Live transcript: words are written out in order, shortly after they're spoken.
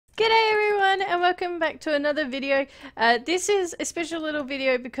everyone, and welcome back to another video. This is a special little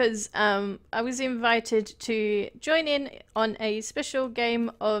video because I was invited to join in on a special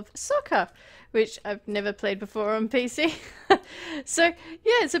game of soccer, which I've never played before on PC. So yeah,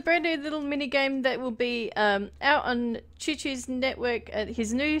 it's a brand new little mini game that will be out on ChooChoos Network at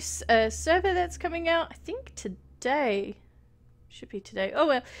his new server that's coming out, I think today. Should be today. Oh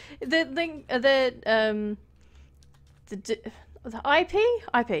well, the link, the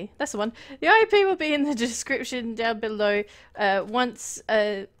IP, that's the one. The IP will be in the description down below once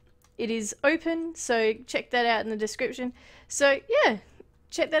it is open, so check that out in the description. So yeah,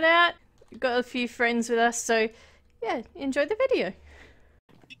 check that out. We've got a few friends with us, so yeah, enjoy the video.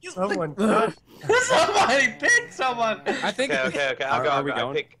 Someone Somebody pick someone! I think. Okay. Are we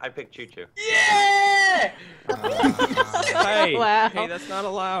going? I pick Choo-Choo. Yeah! Hey, Wow. hey, that's not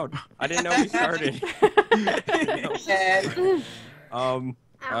allowed. I didn't know we started.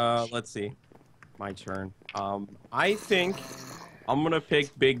 Let's see. My turn. I think I'm gonna pick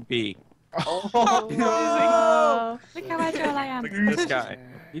Big B. Oh. Look how agile I am. This guy.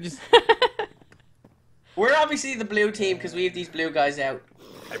 He just. We're obviously the blue team because we have these blue guys out.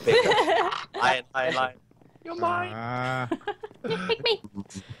 I pick Lion. You're mine! Pick me.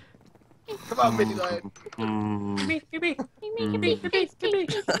 Come on, Mini Lion. I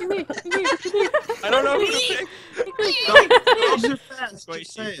don't know who to pick. You're fast.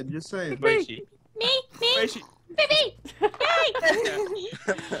 Just saying. Squishy. Me. Squishy. Baby.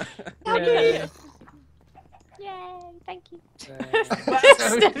 Yeah. Yay. Thank you.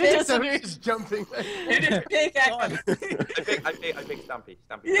 So he's jumping. Who did you pick, Ekman? I pick Stumpy.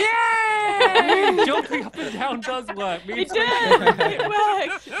 Yeah! Jumping up and down does work. It does. It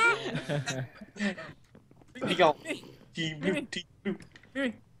works. You go.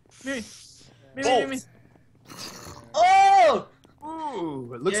 Oh!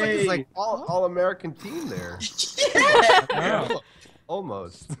 Ooh, it looks like it's like all-American team there. Yeah!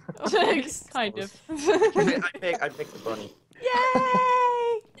 Almost. Kind of. I pick the bunny.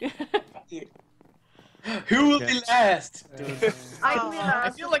 Yay! Who will be last? I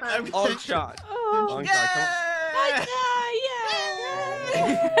feel like I'm Long shot. Oh, Long shot.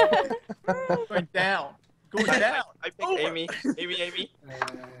 Come going down. Going down. I pick Amy.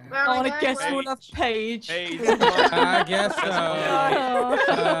 I want to guess one of Paige. Hey, I guess so. The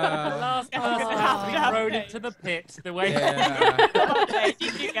last person has to be thrown into the pit the way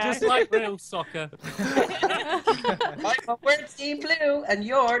just like real soccer. We're team blue and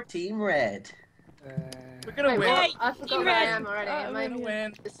you're team red. We're gonna win. Hey, I forgot team where I red. am already. Am I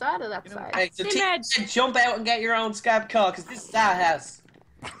win. this side or that side? Hey, so Team team red. red, jump out and get your own scab car because this is our house.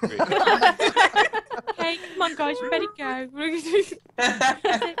 Hey, come on, guys. We better go.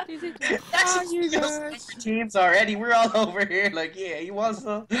 You guys. Teams already. We're all over here. Like, yeah, you want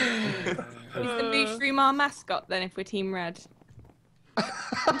some? Is the Mushroom our mascot then? If we're Team Red, we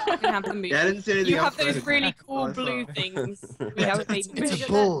have the Yeah, I didn't say anything You have else. those really cool blue things. We have a baby. It's a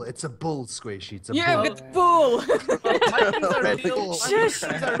bull. It's a bull, Squishy. It's a Yeah, bull. with bull. Red bull. Shush.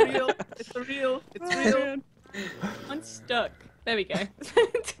 It's real. I'm stuck. There we go.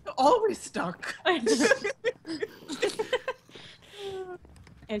 Always stuck.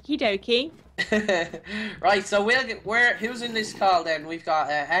 Okie dokie. Right, so who's in this call then? We've got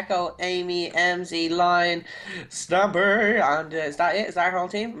Echo, Amy, Emzy, Lion, Snubber, and is that it? Is that our whole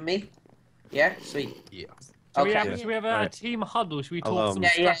team? Me? Yeah, sweet. Yeah. Should Okay. we have a team huddle? Should we talk some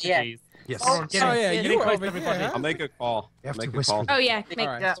Yeah. strategies? Yes. Get in close to everybody. I'll make a call. You have to Make a whisper. call. Oh yeah, make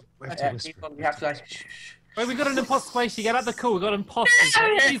Alright. We have to whisper. We have to like, shh, shh. Wait, we got an imposter squishy. Get out the call. We got imposters.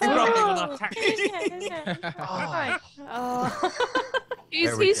 He's dropping on our tactics. Right. Oh.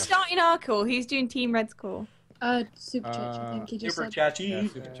 There we Who's go. starting our call? Who's doing Team Red's call? Super Church, I think you just Super said. chatty.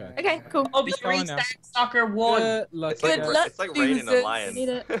 Super chat. Okay, cool. Oh, He's the going now. restart soccer won. Good luck. It's like, Good luck, it's like raining on losers. lions. Need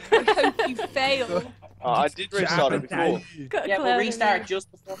it. I hope you fail. I did restart it before. Got a Yeah, cloud we'll in restart there. just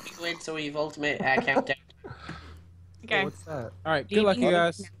before we go in, so we have ultimate countdown. Okay. What's that? Alright, good luck, you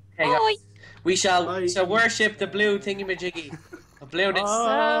guys. Okay, Bye. we shall worship the blue thingamajiggy. The blueness.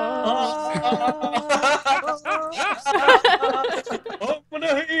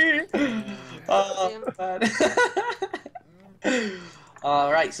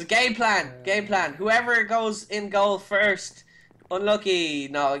 Alright, so game plan. Whoever goes in goal first, unlucky.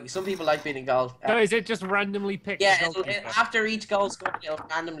 No, some people like being in goal. So is it just randomly picked? Yeah, after each goal scored, it'll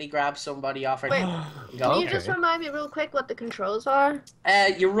randomly grab somebody off Wait, goal. Can you just remind me real quick what the controls are?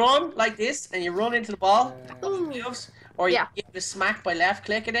 You run like this, and you run into the ball, Ooh. or you Yeah. can give it a smack by left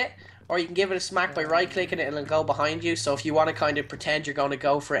clicking it, or you can give it a smack by right clicking it and it'll go behind you. So if you want to kind of pretend you're going to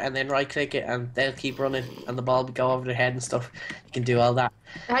go for it and then right click it and they'll keep running and the ball will go over their head and stuff, you can do all that.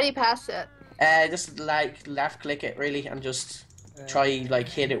 How do you pass it? Just like left click it really, and just try like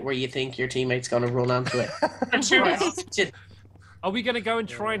hit it where you think your teammate's gonna run onto it. And shoot it. Are we gonna go and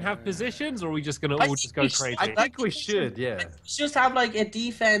try and have positions, or are we just gonna all just go crazy? I think we should, yeah. Just have like a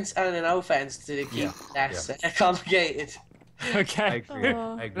defense and an offense to keep that complicated. Okay. I agree.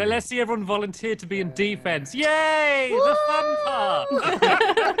 I agree. Let's see everyone volunteer to be in defense. Yay! The fun part.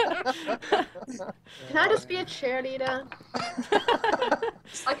 Can I just be a cheerleader?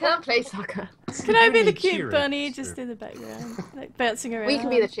 I can't play soccer. Can I be the Really cute cheering. bunny just in the background, like bouncing around? We can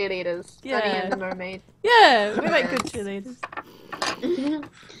be the cheerleaders. Yeah. Bunny and the mermaid. Yeah, we make good cheerleaders.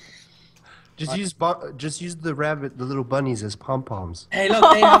 Just use the little bunnies as pom poms. Hey,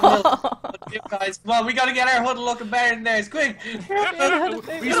 look, they have a little. Guys, come on, we gotta get our huddle looking better than theirs. Quick!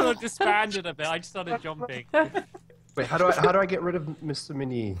 We sort of disbanded a bit. I just started jumping. Wait, how do I get rid of Mr.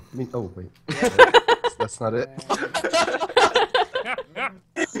 Mini? Oh wait, that's not it.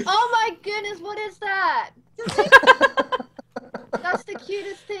 Oh my goodness, what is that? That's the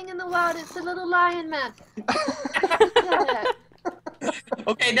cutest thing in the world. It's a little lion man.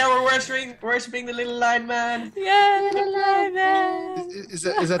 Okay, now we're worshipping the little lion man. Yeah, little lion man. Is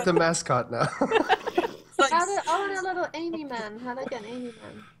that the mascot now? I want a little Amy man. How do I get an Amy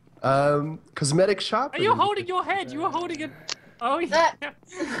man? Cosmetic shop. Are you holding your head? You were holding it. Oh yeah.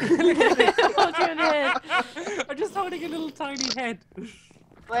 Hold your head. I'm just holding a little tiny head.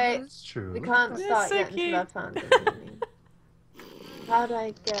 Wait, That's true. we can't That's start so yet cute. until I've found it. How do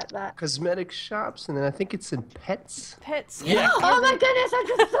I get that? Cosmetic shops, and then I think it's in pets. Pets. Yeah. Oh my goodness, I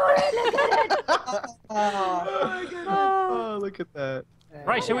just saw it! Look at it! Oh, look at that.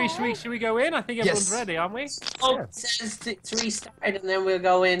 Right, should we go in? I think everyone's Yes. ready, aren't we? Oh, it says to restart, and then we'll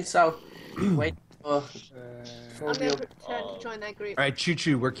go in. So, wait. I'm going to pretend to join that group. All right, Choo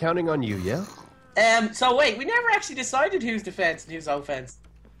Choo, we're counting on you, yeah? So wait, we never actually decided who's defense and who's offense.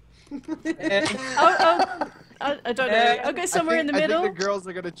 I don't know. I'll go somewhere in the middle. I think the girls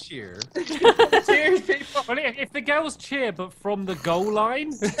are gonna cheer. Cheers, people. Well, if the girls cheer, but from the goal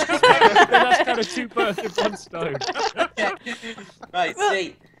line, then that's kind of two birds in one stone. Okay. Right, Well,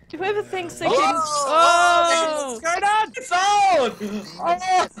 see. Whoever thinks they Oh! can. Oh! What's going on? It's on!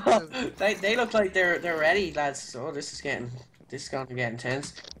 Oh! They look like they're ready, lads. Oh, this is going to get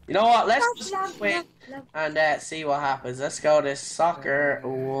intense. You know what? Let's just wait and see what happens. Let's go to soccer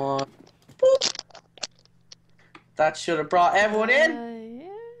one. Boop. That should have brought everyone in.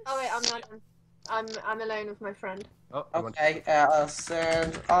 Yes. Oh wait, I'm not. I'm alone with my friend. Oh, Okay, I'll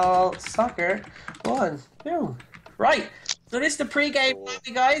send all soccer one. Boom. Right. So this is the pre-game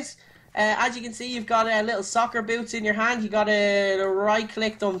lobby, guys. As you can see, you've got little soccer boots in your hand. You got to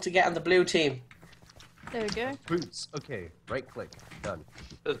right-click them to get on the blue team. There we go. Boots. Okay, right click. Done.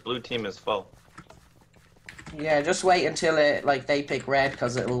 This blue team is full. Yeah, just wait until they pick red,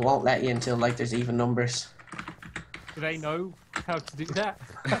 because it won't let you until there's even numbers. Do they know how to do that?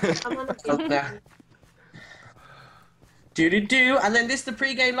 I'm on Oh, the nah. Do, and then this is the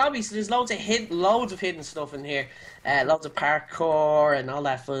pre-game lobby, so there's loads of hidden stuff in here, loads of parkour and all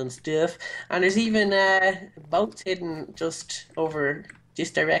that fun stuff, and there's even boats hidden just over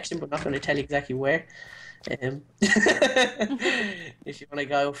this direction, but not going to tell you exactly where. If you want to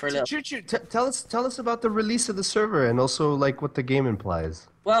go for a little. Choo Choo, tell us about the release of the server and also what the game implies.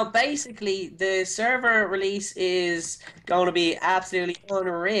 Well, basically, the server release is going to be absolutely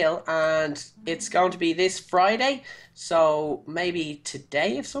unreal, and it's going to be this Friday. So maybe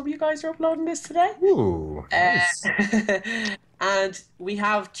today, if some of you guys are uploading this today. Ooh, nice. And we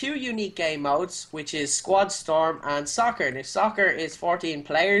have two unique game modes, which is Squad Storm and Soccer. And if Soccer is 14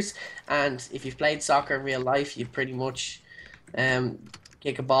 players, and if you've played soccer in real life, you pretty much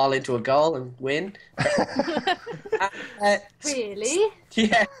kick a ball into a goal and win. Really?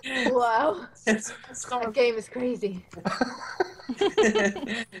 Yeah. Wow. That game is crazy.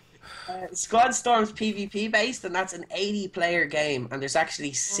 Squad Storm's PvP based, and that's an 80-player game, and there's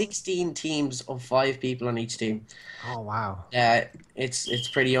actually 16 teams of 5 people on each team. Oh wow. Yeah, it's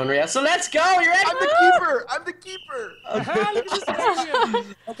pretty unreal. So let's go. You ready? I'm the keeper. I'm the keeper.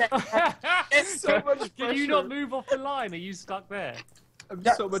 Okay. It's so much pressure. Can you not move off the line? Are you stuck there? I'm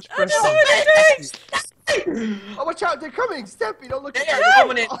so much pressure. Oh, watch out! They're coming. Steppy, don't look at They are me.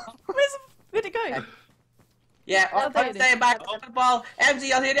 coming in. Where'd it go? Yeah, I'm staying back on the ball.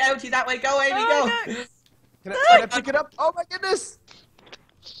 Emzy, I'll hit it out to you that way. Go, Amy, go. Can I pick it up? Oh my goodness!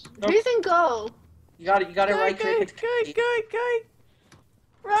 Who's in goal? You got it right click. Go.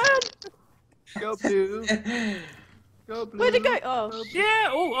 Run! Go blue. Go blue. Where'd it go? Oh. Yeah.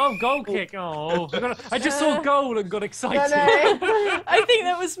 Oh, goal kick. Oh, I just saw goal and got excited. I think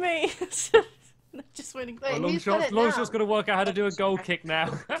that was me. Just waiting. Wait, Long who's got shot's it now? got to work out how to do a goal kick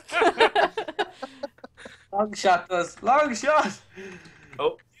now. Long shot does. Long shot.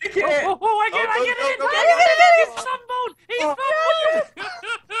 Oh. Kick it. I get it! He's fumbled!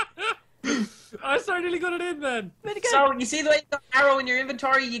 I so nearly got it in then. So you see the way you got arrow in your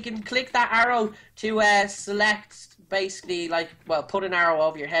inventory, you can click that arrow to select basically like put an arrow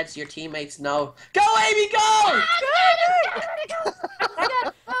over your head so your teammates know. Go Amy, go!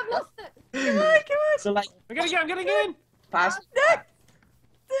 I've lost it. Come on. So like I'm getting in. pass.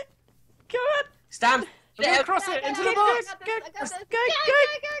 Come on. Stand. I'm gonna cross it into the Go, box. go.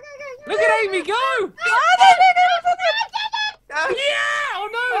 Look at Amy go! Yes. Yeah! Oh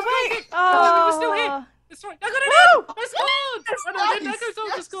no! It's Wait. it was still here. That's right. I got it in. I scored. Oh no, Echo's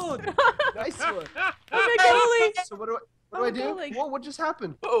also scored. Nice one. I'm a goalie. So what do I Oh, do? golly. Whoa, what just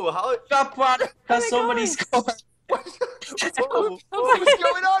happened? Oh, how? Stop one because somebody going? scored. What's Oh,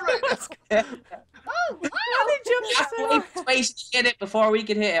 going on right now? How they jumped so high? Wait to hit it before we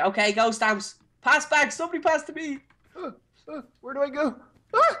can hit it. Okay, go Stamps. Pass back. Somebody pass to me. Where do I go?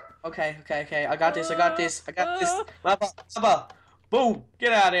 Ah! Okay. I got this. Baba. Boom.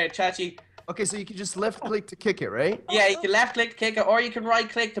 Get out of there, Chachi. Okay, so you can just left click to kick it, right? Yeah, you can left click to kick it, or you can right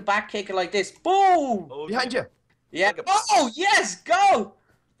click to back kick it like this. Boom. Oh, Behind you. Yeah. Oh, yes. Go.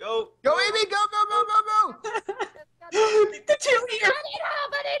 Go. Go, Amy, go. The two here.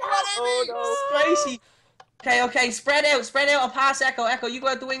 Oh no. Crazy. Okay. Spread out. I'll pass Echo. Echo, you go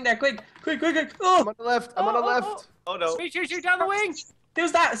out the wing there. Quick. I'm Oh, on the left. I'm on the left. Oh no. Shoot down the wing.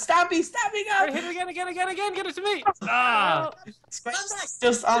 who's that? Stampy Hit up. it again. Get it to me. Ah.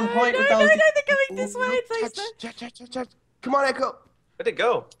 Just on point with No, those. they're going this way, please. Touch. Come on, Echo. Where'd it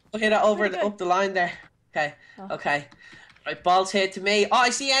go? Hit it up the line there. Okay. Right, ball's hit to me. Oh, I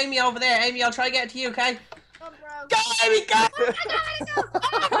see Amy over there. Amy, I'll try to get it to you, okay? Go, Amy, go!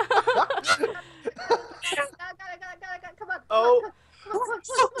 Come on. Oh.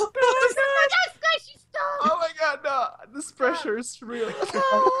 Oh my god, no. This pressure is real.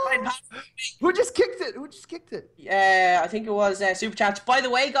 Who just kicked it? Yeah, I think it was Super Chat. By the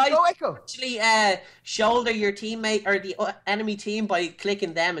way, guys, Go, Echo. actually shoulder your teammate or the enemy team by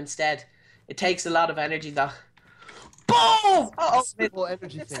clicking them instead. It takes a lot of energy, though. Boom! Simple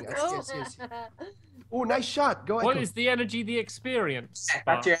energy thing. Yes. Oh, nice shot. Go, Echo. What is the energy, the experience?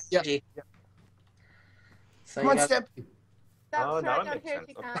 Back to your energy. So Come on, you got- Stampy. Oh, now it I'm makes here sense. if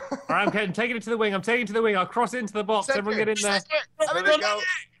you can. Alright, I'm taking it to the wing. I'll cross into the box. Everyone get in there. There we go.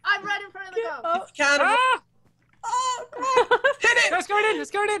 I'm right in front of the goal. Oh, Can't- Ah! Oh, come on. Hit it! Let's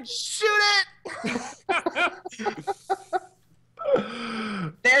go in. Shoot it!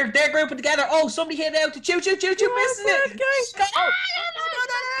 They're grouping together. Oh, somebody hit it out to Choo misses it.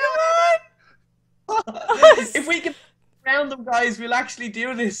 If we can round them, guys, we'll actually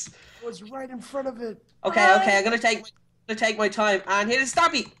do this. It was right in front of it. Okay. I'm gonna take my time and hit a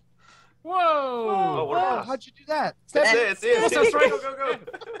Stampy. Whoa! Oh, what a pass. How'd you do that? It's it. What's that, Go.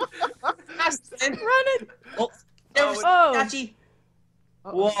 Run it. Oh, there was Chachi.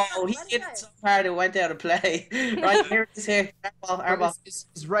 Whoa, he hit it so hard it went out of play. Right, here it is here. Airball. Is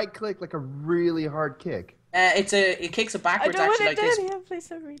right click like a really hard kick? It kicks it I backwards don't want actually it like this. down here. Please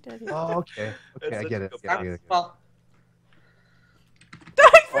don't read it. Oh, okay. Okay, I get it. Well,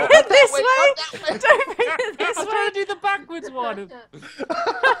 Don't bring it this way, way. not that way. Don't bring it this I'm way. trying to do the backwards one.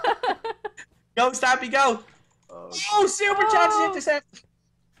 go Stampy, go. Oh, Super Chat intercept.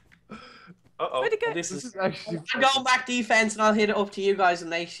 Uh-oh. Where'd it go? This This is is actually. I'm going back defense and I'll hit it up to you guys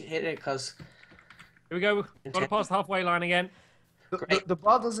and they hit it because Here we go. Got to pass the halfway line again. The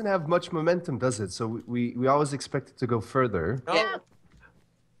ball doesn't have much momentum, does it? So we always expect it to go further. yeah.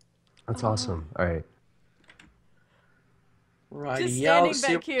 That's awesome. All right. Right, Just standing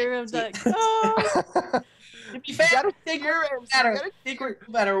back here, I'm like, oh. To be fair, gotta take your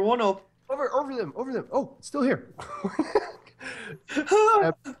better one up. Over them. Oh, still here.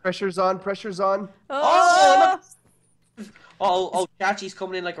 Pressure's on. Oh. Oh, Chachi's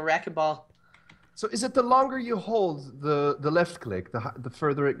coming in like a wrecking ball. So is it the longer you hold the left click, the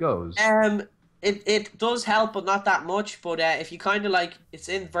further it goes? It does help, but not that much. But if you kind of like, it's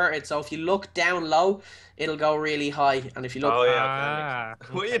inverted. So if you look down low, it'll go really high, and if you look, Oh yeah.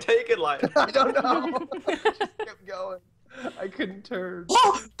 Okay. What are you taking, like? I don't know. Just kept going. I couldn't turn.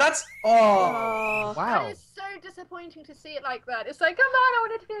 oh, that's Oh. Wow. That is so disappointing to see it like that. It's like, come on, I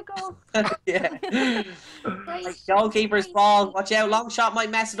want it to be a goal. yeah. Goalkeeper's ball. Watch out, long shot might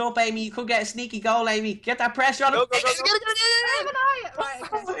mess it up, Amy. You could get a sneaky goal, Amy. Get that pressure on him. Go. Haven't I? Right,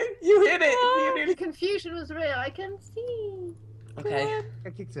 okay. You hit it. You The nearly... confusion was real. I can see. Okay. I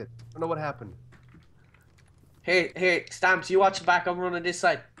kicked it. I don't know what happened. Here, Stamps. You watch the back. I'm running this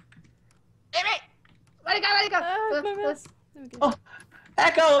side. Let it go. My mouse. There we go. Oh,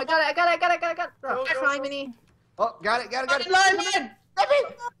 Echo! I got it. Oh, try mini. Oh, got it. Line!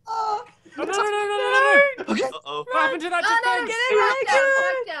 Oh, no. Okay. Uh-oh. What happened to that Oh, no, defense? get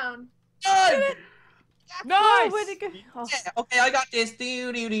it, down. Done! Oh, Nice! where'd it go? Oh. Yeah, okay, I got this.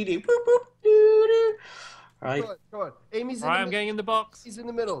 Do, do, do, do, boop, boop, do, do. Right. Go on. Amy's in Right, the I'm middle. getting in the box. He's in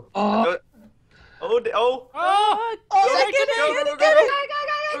the middle. Oh, Oh, oh. Oh! Oh, get get it, it, get get it,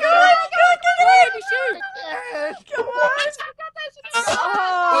 it, Go, Amy, shoot! Come on!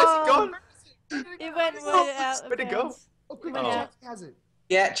 Where's it gone? It went way out of Where'd it go? bounds. Oh, quick, Went out. Chachi has it.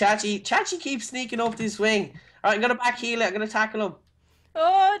 yeah, Chachi keeps sneaking up this wing. Alright, I'm gonna back heel it. I'm gonna tackle him. Oh,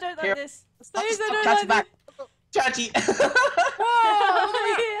 I don't like Here. this. Please, I Stop, don't Chachi like back. this. Chachi!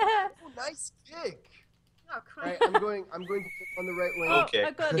 Oh, yeah. Oh, nice kick. Oh, crap. Right, I'm going to put on the right wing. Oh, Okay.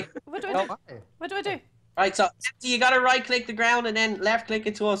 I got it. What do I do? Why? What do I do? Right, so you gotta right click the ground and then left click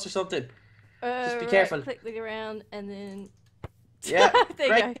it to us or something. Just be careful. Click the ground and then. Yeah. There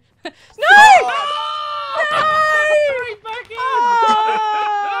you right. go. No! Right back in! Oh!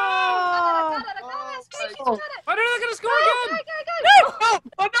 Oh, I don't know, they're gonna score again! Oh,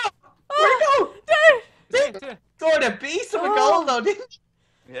 oh no! Where'd it go? Scored a beast of a goal though, didn't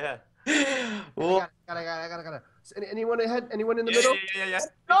Yeah. he? Oh, got it. So, anyone ahead? Anyone in the Yeah, middle? yeah.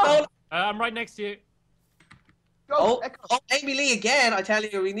 no. I'm right next to you. Go, Oh, Echo. oh, Amy Lee again. I tell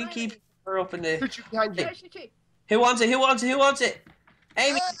you, we need to keep her up in the. Shoot behind you. Who wants it?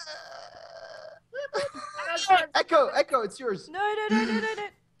 Amy. Echo, it's yours. No.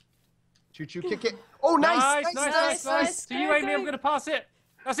 Choo-choo, kick it. Oh, nice. nice. To you, Go, Amy, go. I'm gonna pass it.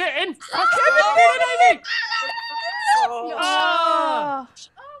 That's it, in! Oh. Ah! It's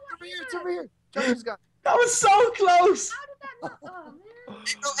over here. Chachi's got it. That was so close. Oh, man.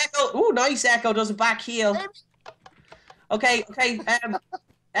 Echo. Ooh, nice Echo. Does a back heel. Okay. Echo.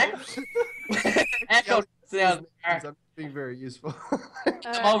 Echo. I'm being very useful.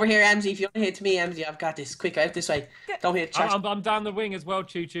 Come over here, Emzy. If you want to hit to me, Emzy, I've got this. Quick, out this way. Don't hit Chachi. I'm down the wing as well,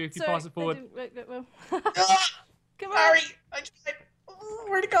 Choo-Choo, if you pass it forward. Well. Ah, Come on. sorry. I tried. Ooh,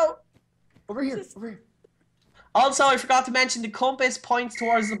 where'd it go? Over here. Also, I forgot to mention the compass points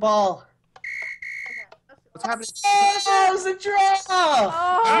towards the ball. What's happening? Oh, it was a draw!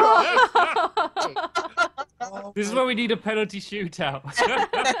 Oh. This is where we need a penalty shootout.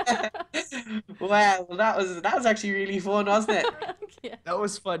 Wow, that was actually really fun, wasn't it? Yeah. That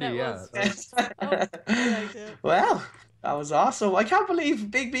was funny, That yeah. was- I liked it. Well, that was awesome. I can't believe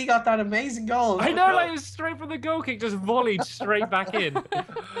Big B got that amazing goal. I know, like, it was straight from the goal kick, just volleyed straight back in.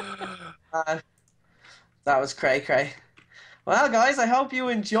 That was cray. Well, guys, I hope you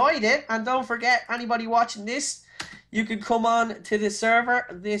enjoyed it. And don't forget, anybody watching this, you can come on to the server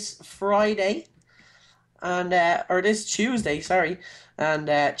this Friday. And or this Tuesday, sorry. And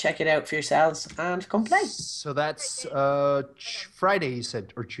check it out for yourselves and come play. So that's Friday, you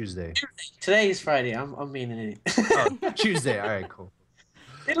said, or Tuesday? Today is Friday. I'm meaning it. Oh, Tuesday. All right, cool.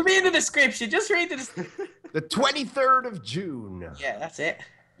 It'll be in the description. Just read the description. The 23rd of June. Yeah, that's it.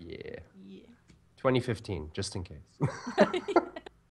 Yeah. Yeah. 2015, just in case.